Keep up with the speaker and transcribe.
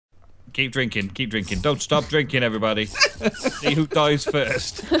Keep drinking. Keep drinking. Don't stop drinking, everybody. See who dies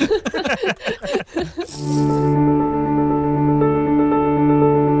first.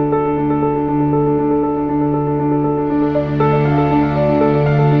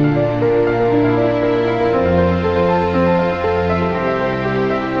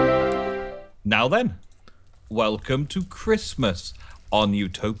 Now then, welcome to Christmas on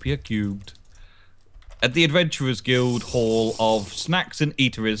Utopia³. At the Adventurers Guild Hall of Snacks and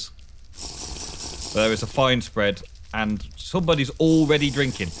Eateries, there is a fine spread, and somebody's already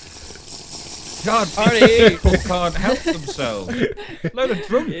drinking. God, people can't help themselves. Load of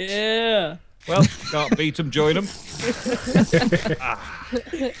drunks. Yeah. Well, can't beat them, join them.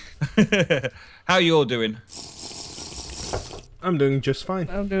 How you all doing? I'm doing just fine.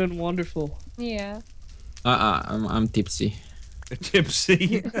 I'm doing wonderful. Yeah. I'm tipsy.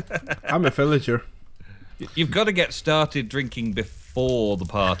 Tipsy. I'm a villager. You've got to get started drinking before the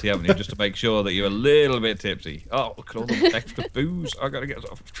party, haven't you? Just to make sure that you're a little bit tipsy. Oh, look at all the extra booze. I got to get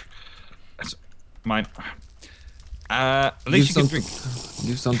off. That's mine. At least you can drink.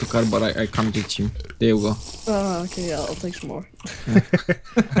 Give some to Carl, but I can't reach him. There you go. Oh, okay, yeah, I'll take some more.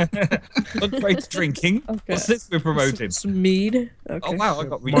 Great drinking. Okay. What's this we're promoting? Some mead. Okay. Oh, wow, I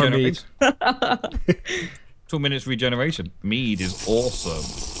got More mead. regeneration. 2 minutes regeneration. Mead is awesome.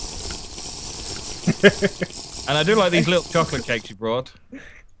 And I do like these little chocolate cakes you brought.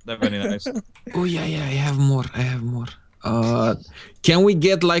 They're very nice. Oh yeah, I have more. Can we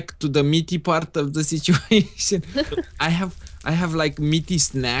get like to the meaty part of the situation? I have like meaty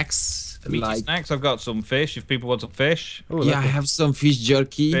snacks. Meaty snacks. I've got some fish. If people want some fish. Ooh, yeah, I have some fish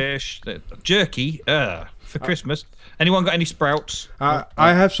jerky. Fish. Jerky. For Christmas. Anyone got any sprouts? I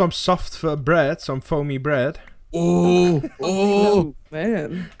have some soft bread, some foamy bread. Oh,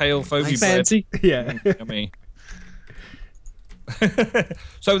 man. Pale foamy bread. Fancy. Yeah. Yummy.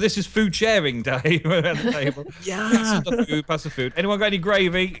 So this is food sharing day around the table. Yeah. Pass the food. Anyone got any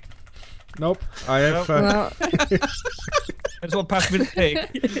gravy? Nope. I have. Well, Anyone pass me the pig?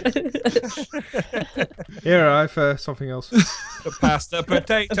 Here, I have something else. The pasta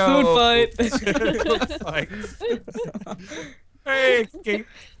potato. food fight. Food fight. Hey,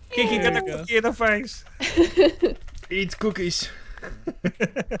 Kiki, get the cookie in the face. Eat cookies.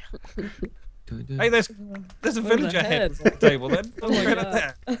 Hey, there's a villager head on the table then. Oh my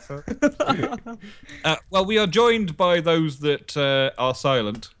God. Well, we are joined by those that are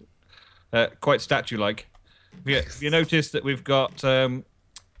silent, quite statue-like. Have you noticed that we've got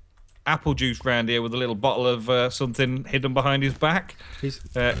apple juice round here with a little bottle of something hidden behind his back? He's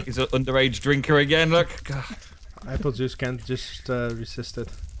an underage drinker again. Look, God. Apple juice can't just resist it.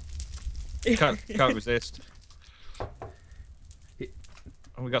 Can't resist.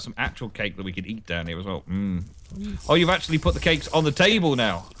 And we got some actual cake that we could eat down here as well. Oh, you've actually put the cakes on the table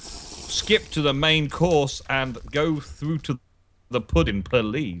now. Skip to the main course and go through to the pudding,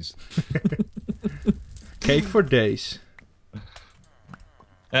 please. Cake for days.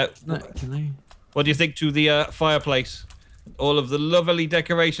 Can I? What do you think to the fireplace? All of the lovely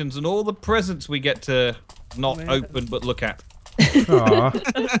decorations and all the presents we get to not open but look at.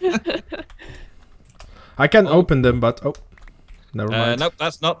 Aww. I can open them, but never mind. Nope,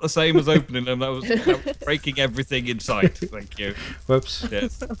 that's not the same as opening them. That was breaking everything in sight. Thank you. Whoops.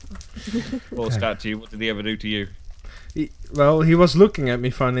 Yes. Poor statue. What did he ever do to you? Well, he was looking at me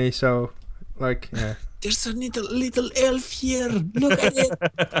funny, so like, yeah. There's a little elf here. Look at it.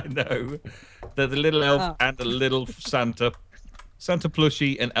 I know. The little elf and the little Santa. Santa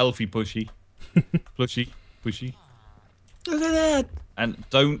plushie and elfie pushy. Pushy. Look at that. And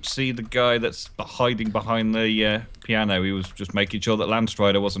don't see the guy that's hiding behind the piano. He was just making sure that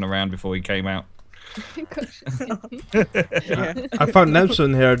Landstrider wasn't around before he came out. I found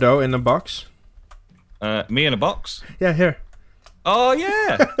Nelson here though in a box. Me in a box? Yeah, here. Oh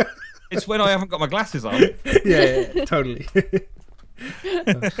yeah. It's when I haven't got my glasses on. Yeah, totally.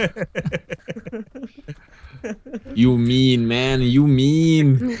 You mean, man. You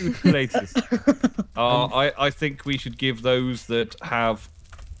mean. I think we should give those that have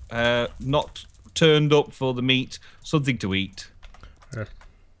not turned up for the meet something to eat.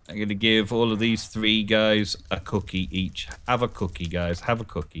 I'm going to give all of these three guys a cookie each. Have a cookie, guys. Have a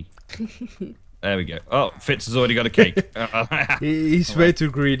cookie. There we go. Oh, Fitz has already got a cake. He's way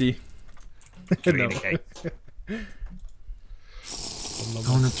too greedy. Greedy cake. I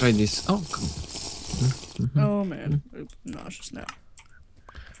wanna try this. Oh, come. Oh man, nauseous now.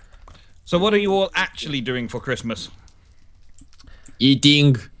 So what are you all actually doing for Christmas?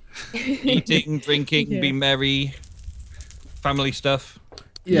 Eating. Eating, drinking, be merry, family stuff.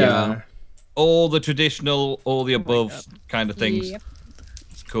 Yeah. All the traditional, all the above kind of things. Yep.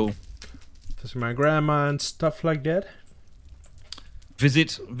 It's cool. visit my grandma and stuff like that.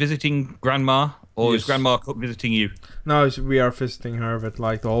 Visiting grandma, or is Yes. grandma visiting you? No, we are visiting her with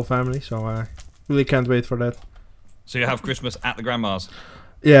like the whole family, so I really can't wait for that. So you have Christmas at the grandma's.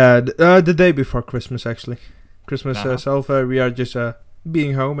 Yeah, the day before Christmas actually. Christmas Uh-huh. itself, we are just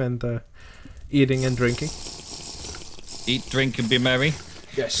being home and eating and drinking. Eat, drink, and be merry.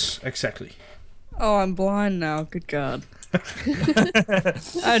 Yes, exactly. Oh, I'm blind now. Good God.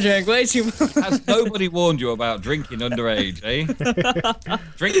 I drank way too much. Has nobody warned you about drinking underage, eh?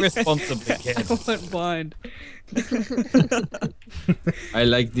 Drink responsibly, kid. I went blind. I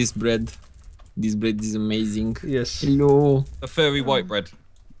like this bread. This bread is amazing. Yes, Hello. A furry white bread.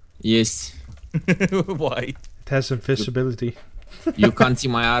 Yes. Why? it has invisibility. You can't see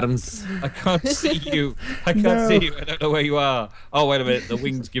my arms. I can't see you. I can't No. see you. I don't know where you are. Oh, wait a minute. The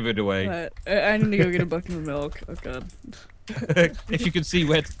wings give it away. But I need to go get a bucket of milk. Oh God. If you can see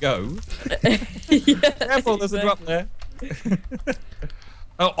where to go. Yes, Careful, there's a drop exactly. there.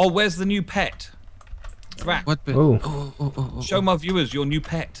 Oh, where's the new pet? Rat. What? Oh. Oh. Show my viewers your new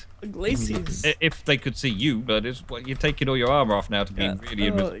pet. Glacies. If they could see you, but it's what you're taking all your armor off now to be really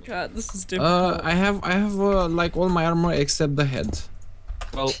Oh invisible. God, this is difficult. I have like all my armor except the head.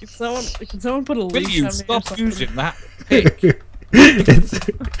 Well, Can someone put a will leash you on me or stop something? using that pick?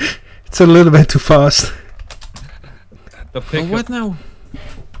 It's a little bit too fast. The pick. Oh, what now?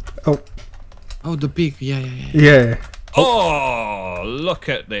 Oh. Oh, the pig. Yeah. Yeah. Oh, look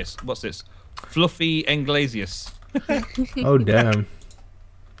at this. What's this? Fluffy Englasius. Oh damn.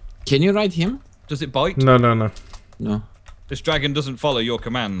 Can you ride him? Does it bite? No. No. This dragon doesn't follow your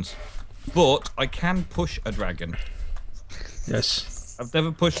commands. But I can push a dragon. Yes. I've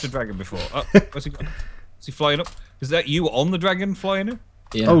never pushed a dragon before. Oh, where's he gone? Is he flying up? Is that you on the dragon flying it?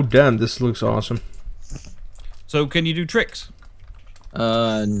 Yeah. Oh damn, this looks awesome. So can you do tricks?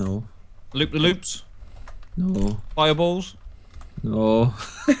 No. Loop the loops? No. Fireballs? No.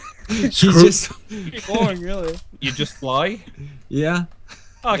 Screw- just Keep going, really. You just fly? yeah.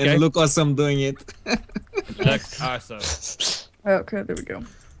 Okay. And look awesome doing it. Look awesome. Okay, there we go.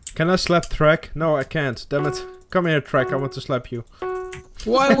 Can I slap Track? No, I can't. Damn it. Come here, Track. I want to slap you.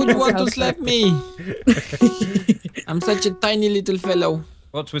 Why would you want to slap me? I'm such a tiny little fellow.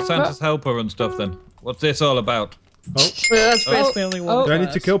 What's with Santa's helper and stuff then? What's this all about? Oh, But that's basically only one do I need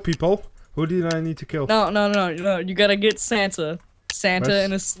class. to kill people? Who did I need to kill? No. You gotta get Santa. Santa Where's-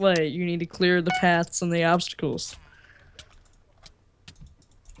 in a sleigh. You need to clear the paths and the obstacles.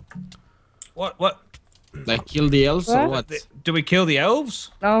 What? Like kill the elves or what? Do we kill the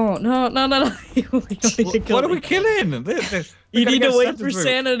elves? No. You need to kill What are we them. killing? You need to wait for through.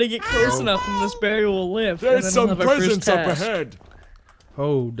 Santa to get close enough and this barrier will lift. and There's then some we'll have our first presents up task. ahead.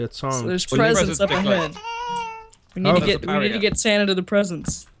 Oh, that So song. there's Well, your presents up presents look like- ahead. We need Oh, to there's get a we need to barrier. get Santa to the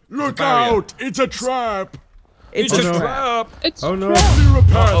presents. Look barrier. out! It's a trap! It's It's a a no. trap. trap. Oh no. Clear a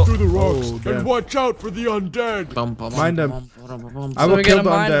path Uh-oh. through the rocks Oh, damn. and watch out for the undead. Mind them. I So will we kill gotta the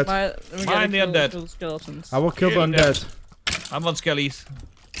mine, undead. we gotta Mine the kill undead. the skeletons. I will kill the Kill them. undead. I'm on Skellies.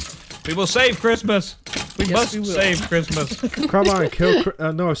 We will save Christmas. We Yes, must we will. save Christmas. Come on, kill.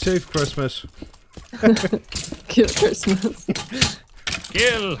 Save Christmas. Kill Christmas.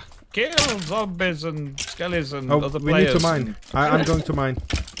 Kill zombies and skellies and Oh, other we players. need to mine. I'm going to mine.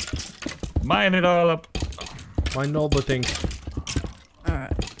 Mine it all up. Mine all the things.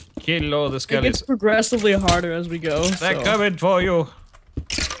 Alright. Kill all the It gets skellies. progressively harder as we go. They're So. coming for you.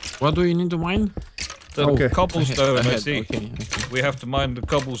 What do you need to mine? The Okay. cobblestone, I Ahead, see. okay. We have to mine the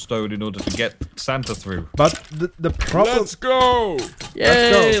cobblestone in order to get Santa through. But the problem. Let's go!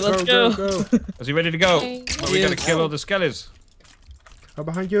 Yay, let's go. Go. Is he ready to go? Yay. Are we gonna Yes. kill all the skellies? Oh,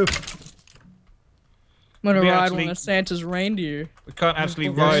 behind you. I'm gonna We ride actually- one of Santa's reindeer. We can't actually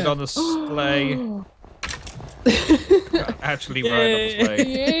Okay. ride on the sleigh. Can't actually ride on the sleigh.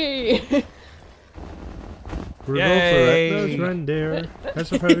 Yay! Rudolph Yay. the red-nosed reindeer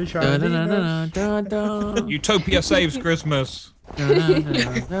has a very shiny nose. Utopia saves Christmas.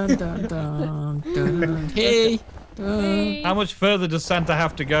 Hey. How much further does Santa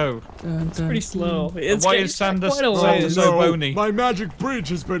have to go? Pretty slow. It's Why getting is Santa quite a so ways. Santa's so bony? My magic bridge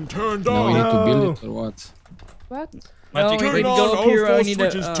has been turned Now we on. need to build No. it or what? What? No, Magic we Turn need to on go up all here. I four need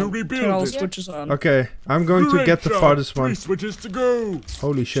switches to to rebuild turn all the it. switches on. Okay, I'm going to Great get the job. farthest 3 one. switches to go.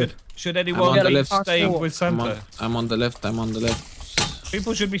 Holy shit. Should I'm anyone on the be left. staying Parkour. with I'm Santa? on the left. I'm on the left.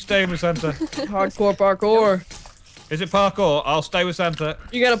 People should be staying with Santa. Hardcore parkour. Is it parkour? I'll stay with Santa.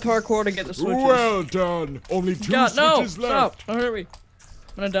 You gotta parkour to get the switches. Well done. Only 2 God, no! switches left. Stop! Don't hurt me.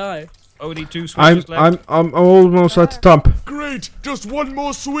 I'm gonna die. Oh, we need 2 I'm switches left. I'm almost at the top. Great. Just one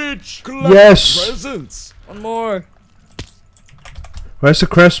more switch. Collect Yes. presents. One more. Where's the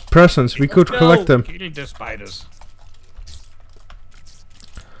presents? We could go. collect them. Kill the spiders.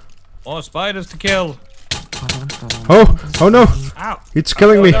 More spiders to kill. Oh! Oh no! Ow. It's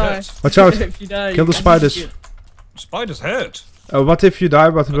killing me. Die. Watch out! If you die, Kill the you spiders. Spiders hurt. What if you die?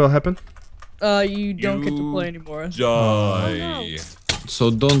 What will happen? You don't get to play anymore. Die.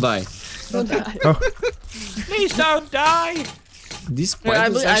 So don't die. Don't die. Please don't die. This Yeah,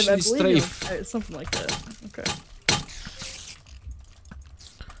 spider is actually believe strafe. you. Something like that. Okay.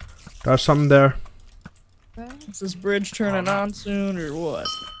 There's some there. Is this bridge turning on soon or what?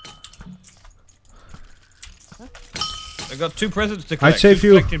 I got 2 presents to collect. I'd save Who's you.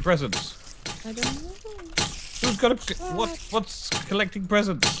 collecting presents? I don't know. Who's got a... What's collecting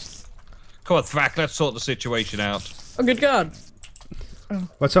presents? Come on, Thrak, let's sort the situation out. Oh, good God.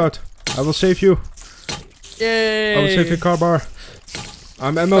 Watch out! I will save you. Yay. I will save your car bar.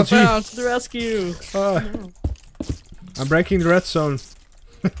 I'm Found MLG. to the rescue. I'm breaking the red zone.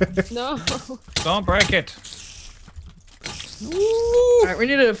 No. Don't break it. Alright, we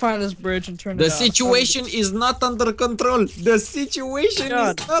need to find this bridge and turn it The on. situation is not under control. The situation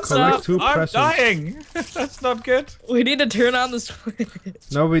God. is not Collect 2 I'm presents. dying. That's not good. We need to turn on the switch.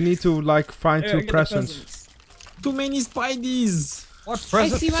 No, we need to like find Here, 2 get the presents. too many spideys. What I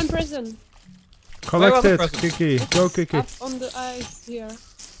present? see one present. Collect Where are the it, presents? Kiki. Go, Kiki. Up on the ice here.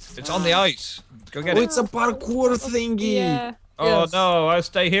 It's on the ice. Go get Oh, it. it's a parkour thingy. Yeah. Oh Yes. no, I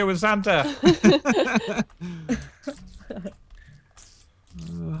stay here with Santa.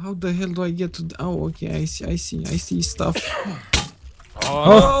 How the hell do I get to? Oh, okay. I see stuff.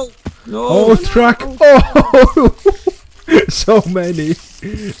 Oh, No. Oh, truck! Oh! So many.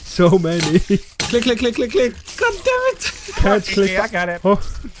 So many. Click. God damn it. Can't no. click. I got it. Oh,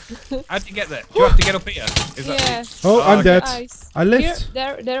 How'd you get there? Do you have to get up here? Is that Yeah. oh, I'm okay. dead. Ice. I Here, lived.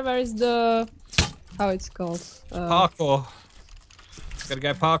 there, where is the... How it's called? parkour? Gotta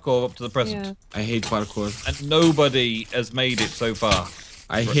go parkour up to the present. Yeah. I hate parkour. And nobody has made it so far.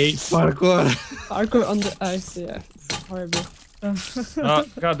 I hate parkour. Parkour on the ice, yeah. It's horrible. No,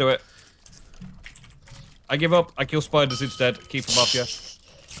 can't do it. I give up. I kill spiders instead. Keep them off you.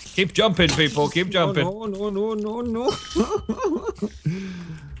 Keep jumping, people. Keep jumping. No.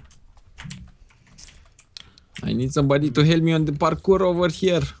 I need somebody to help me on the parkour over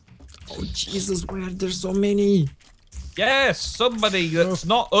here. Oh Jesus, why are there so many? Yes, somebody that's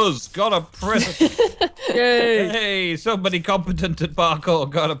not us got a present. Yay. Hey, somebody competent at parkour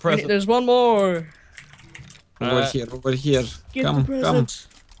got a Wait, present. there's one more. Over here. Get Come. the present.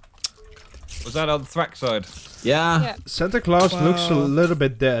 Was that on the Thrak side? Yeah. Yeah. Santa Claus looks a Wow. little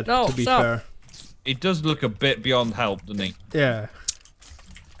bit dead, No, to be stop. fair. He does look a bit beyond help, doesn't he? Yeah.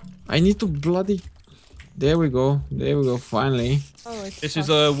 I need to bloody. There we go. Finally. Oh, it's This fun. is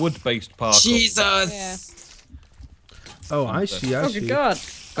a wood-based parkour. Jesus. Yeah. Oh, I see, I Oh, see. good God.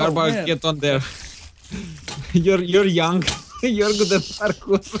 Carbar, man. get on there. You're young. You're good at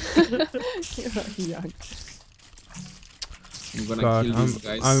parkour. You're young. I'm gonna God, kill these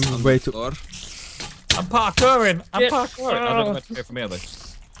guys. I'm on way the too- floor. I'm parkouring. I'm Get- parkouring. I don't know where to go from here, though.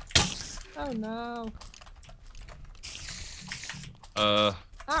 Oh no. Uh,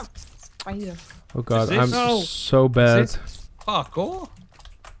 Spider. Oh god, this- I'm No. so bad. this- parkour?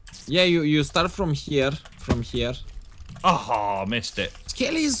 Yeah, you start from here. Oh, missed it.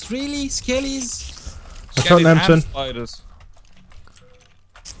 Skellies, really? Skellies? What's up, Skellies and Namson? spiders.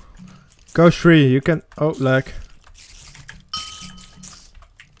 Go Shri, you can. Oh, lag.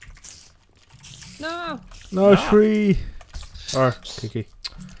 No. No, Shri! Or Kiki.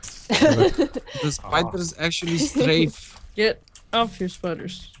 The spiders actually strafe. Get off your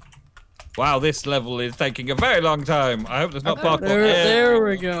spiders. Wow, this level is taking a very long time. I hope there's not Okay. parkour. There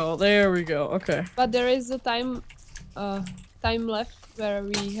we go. There we go. Okay. But there is a time left where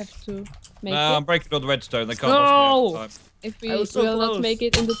we have to make No, it. I'm breaking all the redstone. They can't No! possibly have time. If we I was so will close. not make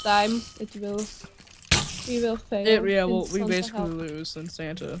it in the time, we will fail. Yeah, well, since we Santa basically helped. lose and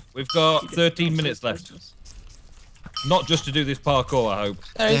Santa. We've got 13 minutes left. Not just to do this parkour, I hope.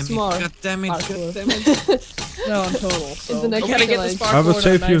 There is more. God damn it, parkour. god damn it. No, in total. So the next we gotta get this challenge. parkour I will done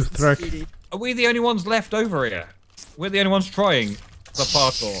save you, nice and Threk. speedy. Are we the only ones left over here? We're the only ones trying the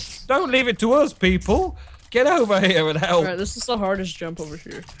parkour. Don't leave it to us, people. Get over here and help. Alright, this is the hardest jump over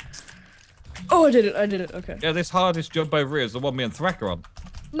here. Oh, I did it. Okay. Yeah, this hardest jump over here is the one me and Thrak are on.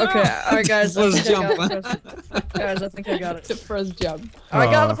 No! Okay, alright guys. I First think I got jump. the present. Guys, I think I got The it. first jump. I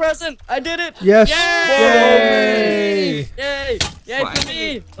got the Aw. present! I did it! Yes! Yay! Yay! Yay! Yay for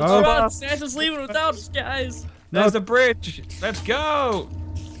me! Let's Oh. run! Santa's leaving without us, guys! There's the bridge. Let's go.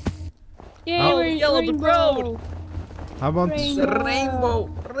 Yay, Oh, we're yellow the road. I want. Rainbow.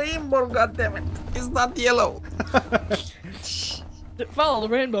 The rainbow, god damn it. It's not yellow. Follow the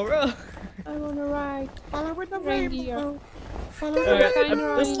rainbow, bro. I wanna ride. Follow with the Reindeer.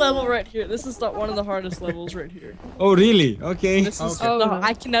 This level right here. This is one of the hardest levels right here. Oh, really? Okay. This is. Okay. Oh, No, no.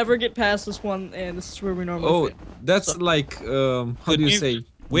 I can never get past this one, and this is where we normally. Oh, fail. that's like how do you say?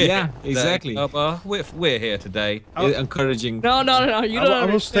 We're Yeah, here today. exactly. We're here today. Encouraging. No. You don't I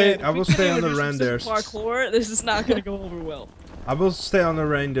will stay- understand. I will If we stay can't on the even do some reindeers. Parkour. This is not gonna go over well. I will stay on the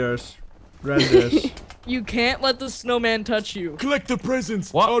reindeers. Reindeers. You can't let the snowman touch you. Collect the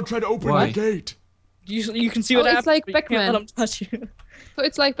presents. What? I'll try to open Why? the gate. You can see what it's happens. like but you can't let Pac-Man. him touch you. So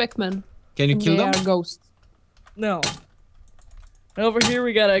it's like Pac-Man. Can you kill They them? are ghosts. No. And over here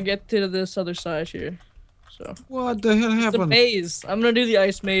we gotta get to this other side here. So What the hell the happened? maze. I'm gonna do the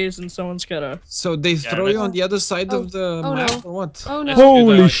ice maze, and someone's gotta. So they throw you on the other side Oh. of the Oh, map no. or what? Oh no.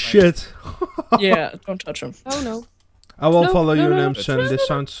 Holy ice shit! Yeah, don't touch him. Oh no. I will No, follow no, you, no, Nimson. This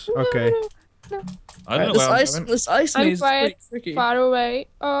sounds okay. I don't know This where I'm ice, going. this ice I'm maze is quiet, pretty tricky. Far away.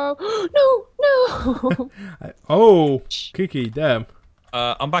 Oh no. Oh, Kiki, damn.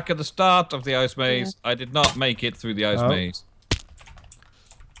 I'm back at the start of the ice maze. I did not make it through the ice Oh. maze.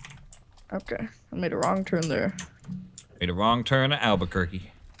 Okay, I made a wrong turn there. Made a wrong turn at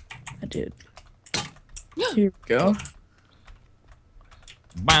Albuquerque. I did. Here we go.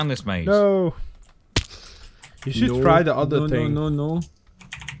 Ban this maze. No. You should No, try the other no, thing. No, no, no.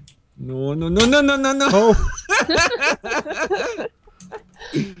 No, no, no, no, no, no, no. Oh,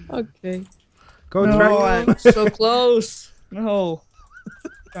 Okay. go No, try. I'm so close. No.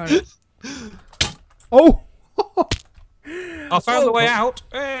 Darn it. Oh. I found the way out.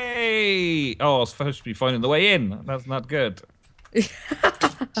 Hey! Oh, I was supposed to be finding the way in. That's not good.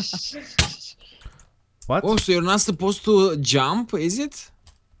 What? Oh, so you're not supposed to jump, is it?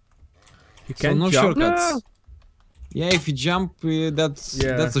 You So can't no jump. shortcuts. Yeah, if you jump, that's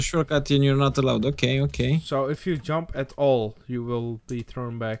Yeah. a shortcut and you're not allowed. Okay, okay. So if you jump at all, you will be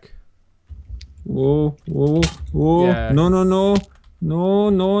thrown back. Whoa, whoa, whoa. Yeah. No, no, no. No,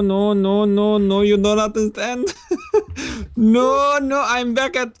 no, no, no, no, no, you don't understand. No, no, I'm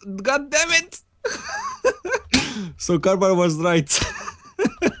back at. God damn it! So Carver was right.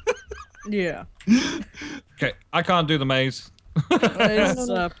 Yeah. Okay, I can't do the maze.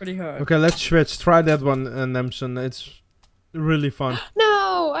 It's pretty hard. Okay, let's switch. Try that one, Nemson. It's really fun.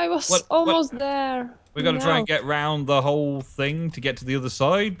 No, I was What- almost there. We gotta try and No. get round the whole thing to get to the other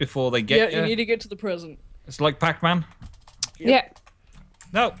side before they Yeah, get you need to get to the present. It's like Pac-Man. Yeah.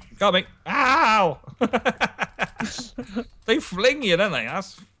 No, got me. Ow! They fling you, don't they?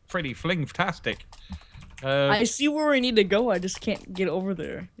 That's pretty fling-tastic. I see where we need to go. I just can't get over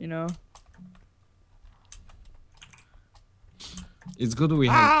there. You know. It's good we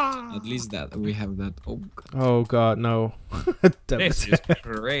have at least that. We have that. Oh, God. Oh god, no. Damn This it. is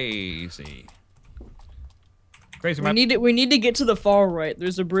crazy. Crazy We man. need to. We need to get to the far right.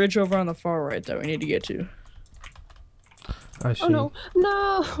 There's a bridge over on the far right that we need to get to. I see. Oh no.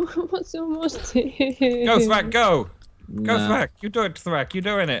 No. What's almost there? Go, Thrak, go! Go, Nah. Thrak. You do it, Thrak. You're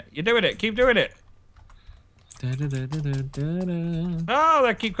doing it. You're doing it. Keep doing it. Da-da-da-da-da-da. Oh,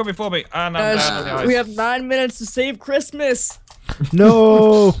 they keep coming for me. And I'm Guys, down the ice. we have 9 minutes to save Christmas.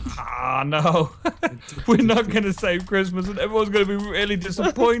 No. Ah, no. We're not going to save Christmas and everyone's going to be really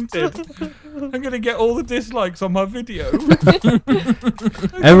disappointed. I'm going to get all the dislikes on my video.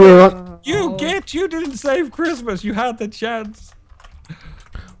 Everyone, You didn't save Christmas. You had the chance.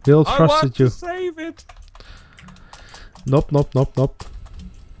 we all I trusted want you. to save it. Nope, nope, nope, nope.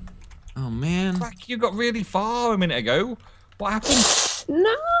 Oh, man. Thrak, you got really far a minute ago. What happened?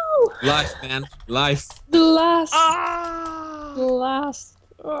 No. Life, man. Life. The last. Ah! The last.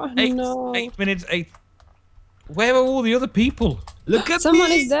 Oh no. 8 minutes, 8. Where are all the other people? Look at Someone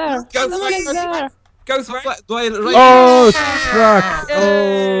me. is there. Go Someone Thrak, is go there. Thrak. Go Thrak. What, do I right? Oh, Thrak.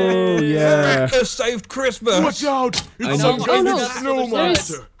 Oh, yeah. Thrak has saved Christmas. Watch out! I It's know. some Oh, kind no. of snow There is-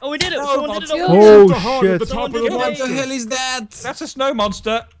 monster. Oh, we did it. No, Someone did it. monster. over. Oh, The heart at the shit. top of the Someone What did monster. the hell is that? That's a snow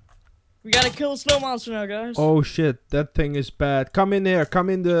monster. We gotta kill the snow monster now, guys. Oh shit, that thing is bad. Come in here, come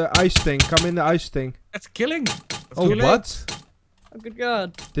in the ice thing, come in the ice thing. That's killing. Oh, killing. what? Oh, good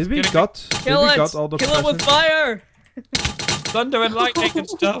God. Did we Kill got? Kill Did we it. got all the Kill it with presents? fire. Thunder and lightning and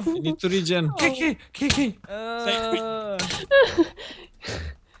stuff. You need to regen. Kiki, Kiki.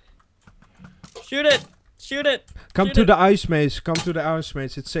 Shoot it. Shoot it. Come Shoot to it. the ice maze. Come to the ice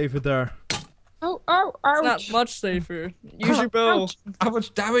maze. It's safer there. Oh, oh, It's not ouch. much safer. Use your bow. Ouch. How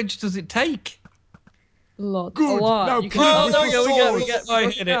much damage does it take? A lot. A Good. lot. Now You kill can- it oh, with there we your go. We swords. got. I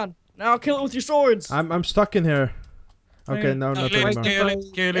Work hit it it. down. Now kill it with your swords. I'm stuck in here. Okay, There. no, not Kill it, anymore. kill it,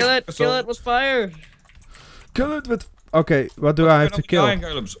 kill Kill it. it. Kill it with fire. Kill it with. Okay, what do I have to kill? Iron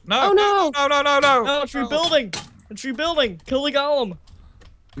golems. No, Oh, no. no, no, no, no. No, it's rebuilding. Tree building. Kill the golem.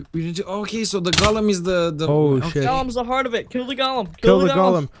 Okay, so the golem is the. Oh, okay. shit. Golem's the heart of it. Kill the golem. Kill the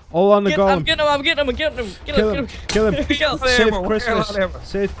golem. All on the golem. I'm getting him. I'm getting him. I'm getting him. Get Kill him. him. Kill him. There we go. Save Christmas.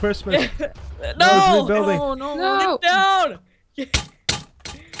 Save Christmas. No. rebuilding. No. Get down.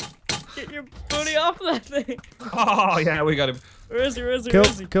 Get your booty off that thing. Oh yeah, we got him. Where is he? Where is he? Kill,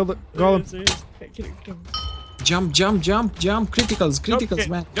 Where is he? kill the Where golem. is he? Get him. Jump. Criticals,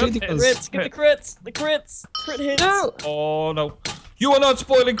 man. Jump Criticals. Crits. Get the crits. The crits. Crit hits. No. Oh no. You are not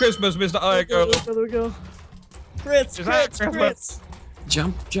spoiling Christmas, Mr. There Iron we go. Crits. Is that Crits.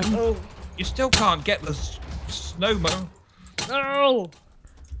 Jump. Oh. You still can't get the snowman. No.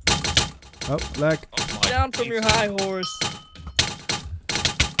 Oh, lag. Oh, my Down from your high horse.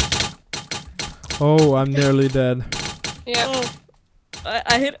 Oh, I'm nearly dead. Yeah. Oh.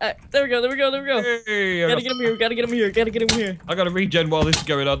 I hit. There we go. Hey, Gotta get him here. Gotta get him here. I gotta regen while this is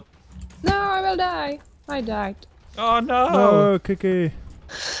going on. No, I will die. I died. Oh no! Oh, Kiki.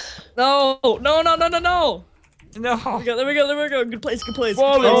 No. No! There we go. Good place.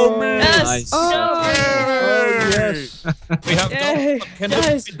 Follow me! Yes. Nice. Oh. Yes. We have Yay. done what can have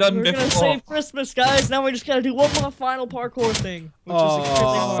Guys, been done we're gonna before. save Christmas, guys. Now we just gotta do one more final parkour thing, which is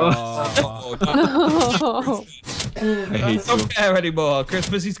extremely hard. Oh. No. I hate Don't you. care anymore.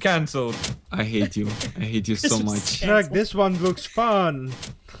 Christmas is cancelled. I hate you so much. Shrek, this one looks fun.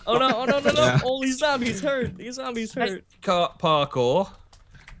 Oh no! Yeah. Oh, these zombies hurt. Parkour.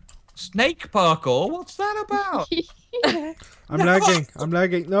 Snake parkour? What's that about? I'm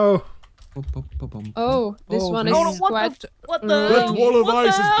lagging. No. Oh, this Oh, one this- is quite. What the? That wall of What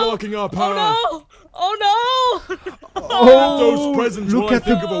ice the is hell? blocking our path. Oh no! Those presents look while I at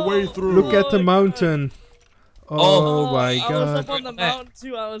think the of a way through. look at the mountain. Oh, my I was god. up on the mountain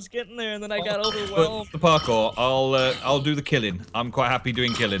too. I was getting there, and then I got overwhelmed. The parkour. I'll do the killing. I'm quite happy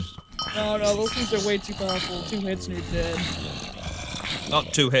doing killing. No, those things are way too powerful. 2 hits and you're dead.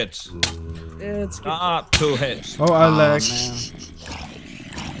 Not 2 hits. Yeah, it's good. Not 2 hits. Oh, I lag.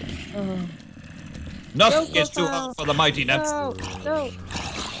 Nothing Go, is too hard for the mighty Nets. No.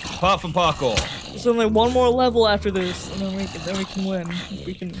 Apart from parkour. There's only one more level after this, and then we can win. If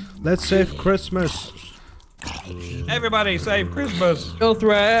we can. Let's save Christmas. Everybody save Christmas. Go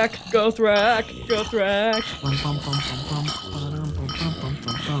Thrack! Go Thrack! Go Thrack!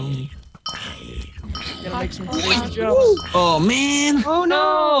 Gotta make some crazy jumps. Oh man! Oh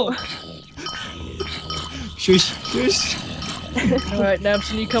no. Shush. Alright,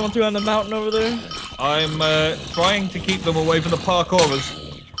 Neptune, you coming through on the mountain over there? I'm trying to keep them away from the parkourers.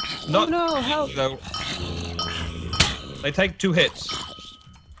 Not, Oh no, help. no. They take 2 hits.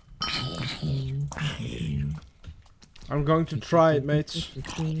 I'm going to try it, mates.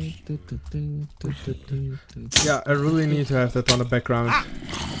 Yeah, I really need to have that on the background.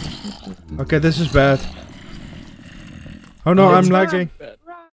 Okay, this is bad. Oh no, I'm lagging.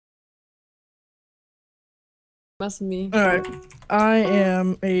 Must be. Alright, I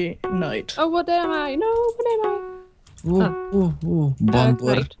am a knight. Oh, what am I? No, what am I?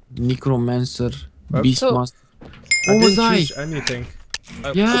 Bumper, Knight. Necromancer, What? Beastmaster. I What was didn't I? choose anything.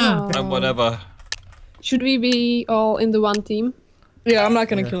 Yeah. And whatever. Should we be all in the one team? Yeah, I'm not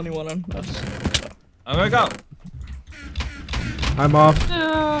gonna Yeah. kill anyone on us. I'm gonna go. I'm off.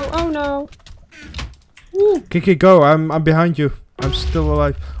 No. Oh no. Kiki, go. I'm behind you. I'm still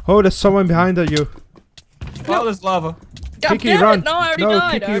alive. Oh, there's someone behind you. Oh, there's lava. God Kiki, damn it! run. No, I already No,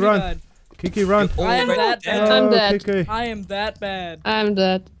 died. Kiki, I already run. died. Kiki, run. I am that dead. bad. I'm Oh, dead. Kiki. I am that bad. I'm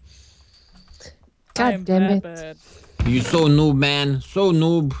dead. I God am damn that it. bad. You so noob, man. So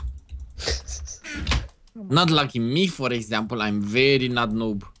noob. Not like me, for example. I'm very not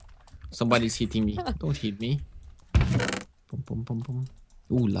noob. Somebody's hitting me. Don't hit me. Boom.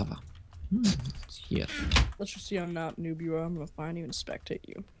 Ooh, lava. It's here. Let's just see how not noob you are. I'm gonna find you and spectate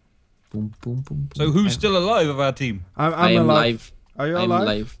you. Boom. So who's still alive of our team? I'm I am alive. live. Are you I'm alive?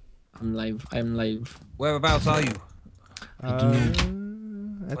 live. I'm live. Whereabouts are you?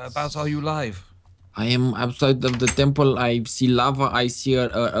 Whereabouts are you live? I am outside of the temple. I see lava. I see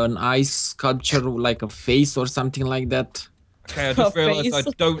an ice sculpture, like a face or something like that. Okay, I just A realised I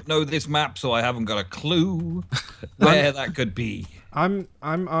face. don't know this map, so I haven't got a clue where that could be. I'm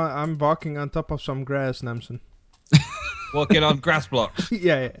walking on top of some grass, Namson. Walking on grass blocks.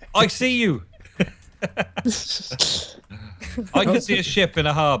 Yeah. I see you. I can see a ship in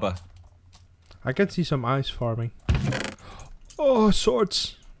a harbour. I can see some ice farming. Oh,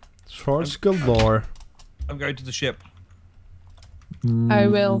 swords. Swords galore. I'm going to the ship. I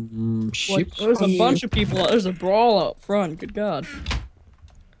will. Ship. There's a bunch of people. There's a brawl out front. Good God.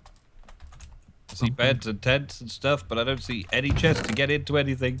 I see beds and tents and stuff, but I don't see any chest to get into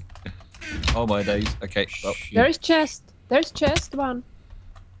anything. Oh my days. Okay. Well, There is chest. There's chest one.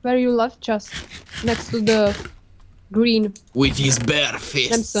 Where you left chest. Next to the green. With his bare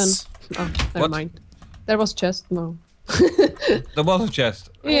Simpson. fists. Oh, never What? mind. There was chest. No. there was a chest.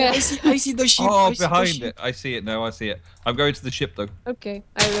 Yeah. I see the ship. Oh, I see the behind ship. it. I see it now. I see it. I'm going to the ship though. Okay.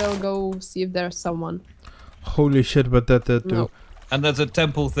 I will go see if there's someone. Holy shit, what that did do. No. And there's a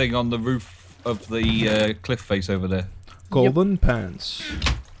temple thing on the roof of the cliff face over there. Golden pants.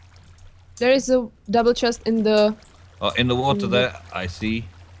 There is a double chest in the. Oh, in the water there. I see.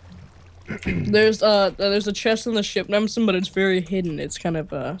 There's a chest in the ship, Nemson, but it's very hidden. It's kind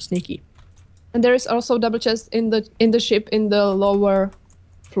of sneaky. And there is also double chest in the ship in the lower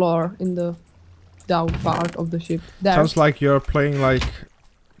floor in the down part of the ship. There. Sounds like you're playing like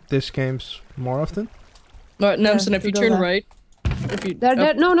this games more often. Alright, Nemson, Yeah, if you to go turn there. right, if you There.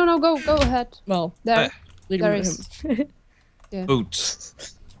 No. Go ahead. well, There. lead There him is. to him.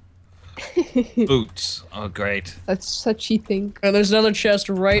 Boots. Boots. Oh, great. That's such cheating. And there's another chest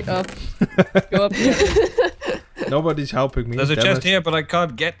right up. Go up. Nobody's helping me. There's a damn chest it. here, but I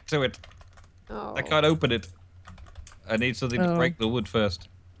can't get to it. Oh. I can't open it. I need something to Oh. break the wood first.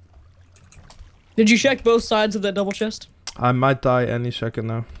 Did you check both sides of that double chest? I might die any second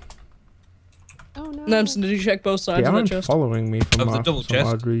now. Oh no. Nemson, did you check both They sides of that aren't chest? following me from Of the double some chest?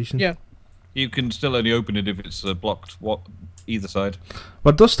 odd reason. Yeah. You can still only open it if it's blocked. What? Either side.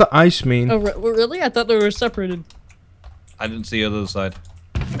 What does the ice mean? Oh, really? I thought they were separated. I didn't see the other side.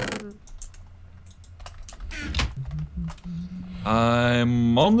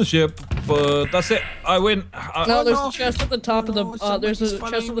 I'm on the ship, but that's it. I win. No, there's no. a chest at the top of the. There's somebody's a chest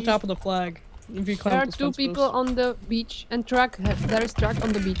following at the me. top of the flag. If you climb There are up the two fence people post. on the beach and truck. There is truck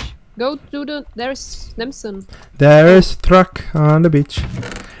on the beach. Go to the. There's Nemson. There is truck on the beach.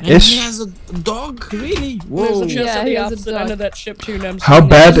 And Is- he has a dog, really? There's Whoa. a chest Yeah, at he the has a opposite dog. end of that ship too, Nemson. How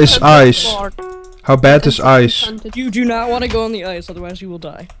bad is Hunted ice? sword. How bad is And ice? hunted- You do not want to go on the ice, otherwise you will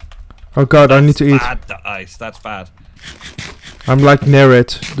die. Oh god, I need to eat. Bad, the ice. That's bad. I'm like near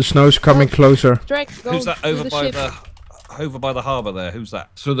it. The snow's coming closer. Drag, go Who's that to over the by ship. the harbour there? Who's that?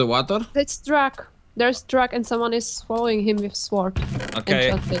 Through the water? It's truck. There's truck and someone is following him with sword.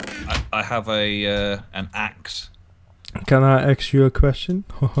 Okay, Enchanted. I have a an axe. Can I ask you a question?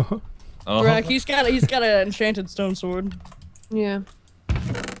 Oh, Brack, he's got an enchanted stone sword. Yeah.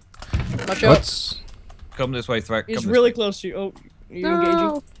 Watch out. What's... come this way, Thrak. He's Come really this close to you. Oh, you engaging?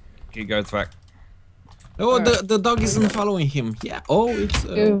 No. way. Here you go, Thrak. Oh, the dog isn't following him. Yeah. Oh, it's.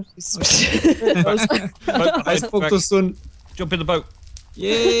 Ew. I spoke too soon. Jump in the boat.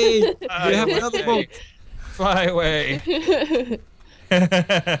 Yay! We Fly have another away. boat. Fly away.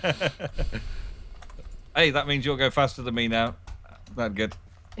 Hey, that means you'll go faster than me now. Not good.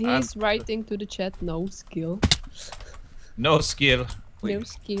 He's writing to the chat. No skill. No skill. No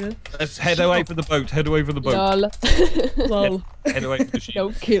skill. Let's head away from the boat. Head away from the boat. Lol. Lol. Head away from the ship.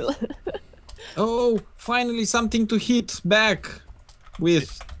 No kill. Oh, finally something to hit back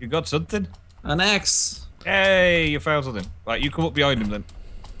with You got something? an axe. Hey, you found something. Right, you come up behind him then.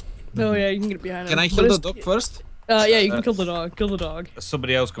 Oh yeah, you can get behind him. Can I kill the dog first? Yeah, you can kill the dog. Kill the dog. There's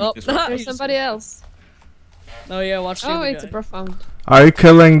somebody else coming Oh, this way. There's somebody else. Oh yeah, watch the Oh, other it's a guy. profound. Are you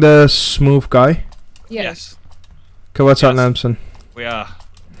killing the smooth guy? Yes, Okay, what's up, Yes. Namson? we are.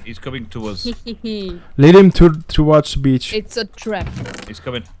 He's coming to us. Lead him towards the beach. It's a trap. He's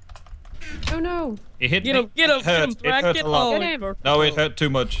coming. Oh no. He hit Get me. him! Get him! It hurt. Get him! It Thrak, hurt get a lot. Get him. No, it hurt too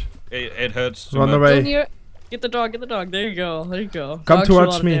much. It hurts too Run much. away. Go near. Get the dog! Get the dog! There you go! There you go. Come Dogs do a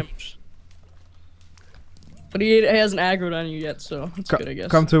towards lot of me. damage. But he hasn't aggroed on you yet, so it's good, I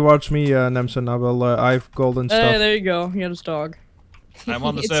guess. Come towards me, Namson. I have golden Hey, stuff. there you go. He had his dog. I'm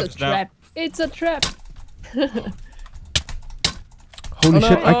on the It's surface a now. trap. It's a trap. Holy Oh, no.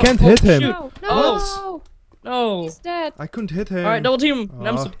 shit, I Oh, can't oh, hit him. shoot. No. No. Oh. No! He's dead. I couldn't hit him. Alright, double team him. Oh.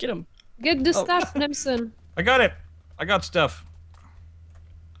 Nemson, get him. Get the Oh. stuff, Nemson. I got it. I got stuff.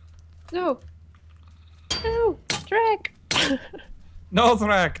 No. No. Track. No,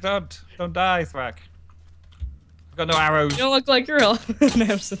 Thrak, don't die, Thrak. I've got no arrows. You don't look like you're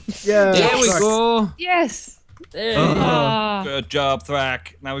Nemson. Yeah, There we fuck. go. Yes. There Oh. you go. Ah. Good job,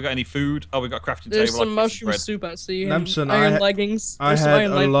 Thrak. Now we got any food? Oh, we got a crafting There's table. some I can get mushroom bread. soup I see. Nemson, and I iron ha- leggings. I There's some had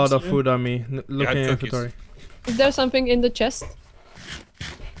iron a leggings lot of too. food on me. Look in cookies. inventory. Is there something in the chest?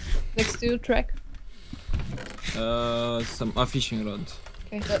 Next to track. Some a fishing rod.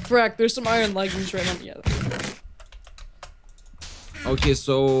 Frack, there's some iron leggings right now. Yeah. Okay,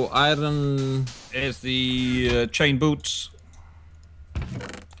 so iron Here's the chain boots.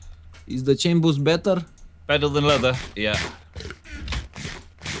 is the chain boost better? Better than leather. Yeah.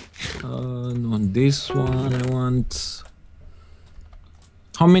 No, this one I want.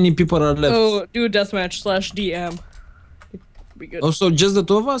 How many people are left? Oh, do a deathmatch /DM. Be good. Also, just the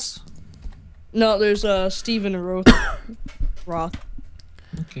two of us? No, there's Steven and Roth.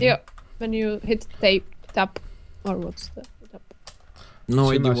 Okay. Yeah, when you hit tap, or what's the tap? No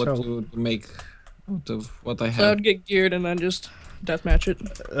See idea what myself. to make out of what I So have. I'd get geared and then just deathmatch it.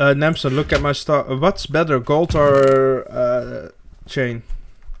 Nemson, look at my stuff. What's better, gold or chain?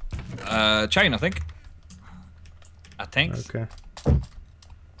 Chain, I think. I think. Okay.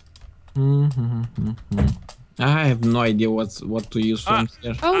 I have no idea what to use from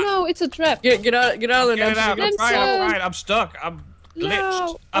here. Oh no, it's a trap. Get out of there, Get it Nemson. out. I'm Nemson. trying. I'm stuck. I'm glitched.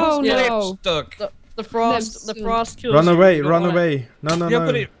 No. I'm Oh, glitched no. stuck. The frost kills Run you. away, You don't run want it. away. No, no, Yeah, no.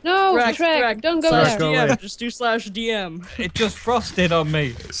 but it No, Track, track. Don't go Track, there. go /DM. away. Just do /DM. just frosted on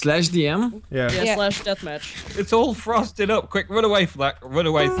me. /DM? Yeah. Yeah, Yeah. /deathmatch. It's all frosted up. Quick, run away from that. Run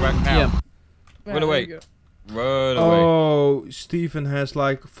away from that now. Yeah. Yeah, Run away. there you go. Run away. Oh, Stephen has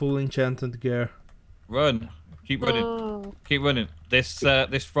like full enchanted gear. Run. Keep running. Oh. Keep running. This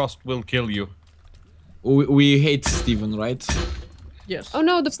frost will kill you. We hate Steven, right? Yes. Oh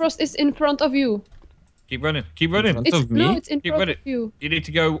no, the frost is in front of you. Keep running. Keep running. front It's of me? no, it's in Keep front running. of you. You need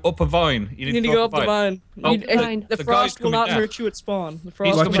to go up a vine. You need to go up the vine. Oh, The the guy's frost will coming not down. hurt you at spawn. The frost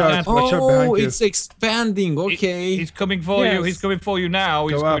He's will Watch coming not. down. out behind Oh, you. it's expanding. Okay. He's coming for you. Yes. He's coming for you now.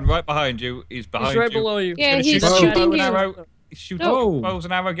 He's Go up. coming right behind you. He's behind He's right you. below you. Yeah, Gonna he's shoot a shooting bow and you. arrow. He's shooting No. bows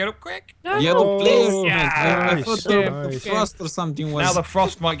and arrow. Get up quick. No. Yellow Oh, placement. yeah. I thought Okay, the okay. frost or something was. Now the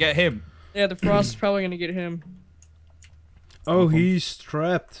frost might get him. Yeah, the frost is probably gonna get him. Oh, he's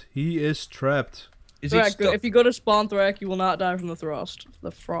trapped. He is trapped. Is he Thrak, stuck? if you go to spawn, Thrak, you will not die from the frost.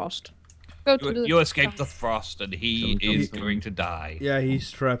 The frost. Go to the. You escaped the frost, and he Jump, is jump. going to die. Yeah, he's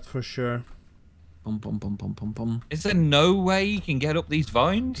trapped for sure. Pum, pum, pum, pum, pum, pum. Is there no way he can get up these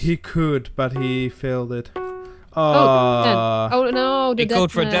vines? He could, but he failed it. Oh, then. Oh no, the He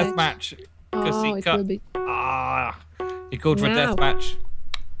called for a death death match. Because Oh, he it cut. will be. He called for a death Now. match.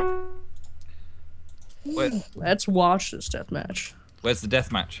 Let's watch this death match. Where's the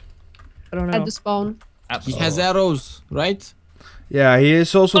death match? I don't know. At the spawn. At He the has store. arrows, right? Yeah, he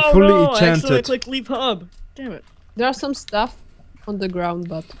is also Oh fully no! I accidentally enchanted. clicked leave hub. Damn it. There are some stuff on the ground,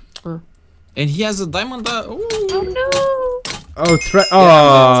 but. And he has a diamond. Oh no! Oh,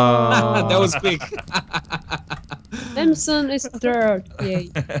 oh. That was quick. Nemson is third. Yay.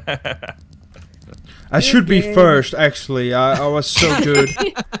 I should be first, actually. I was so good.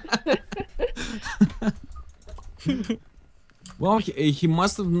 Well, he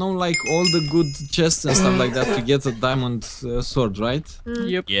must have known like all the good chests and stuff like that to get a diamond sword, right?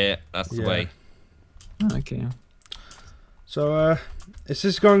 Yep. Yeah, that's the Yeah. way. Okay. So, is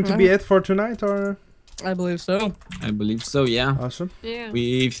this going to be it for tonight, or? I believe so. I believe so, yeah. Awesome. Yeah.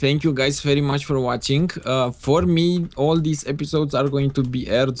 We thank you guys very much for watching. For me, all these episodes are going to be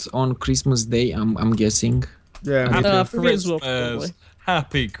aired on Christmas Day, I'm guessing. Yeah, me too. For me as well, Christmas. probably.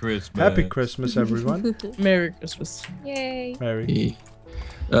 Happy Christmas. Happy Christmas, everyone. Merry Christmas. Yay. Merry.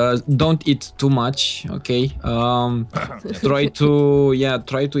 Don't eat too much, okay? Try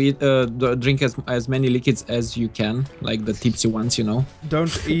to eat, drink as many liquids as you can, like the tipsy ones, you know.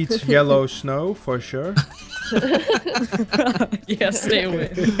 Don't eat yellow snow, for sure. Yeah, stay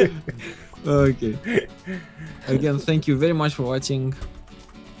away. Okay. Again, thank you very much for watching.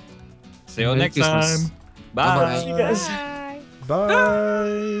 See you Merry next Christmas. time. Bye. Bye-bye. You guys. Bye.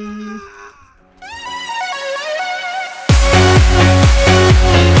 Bye.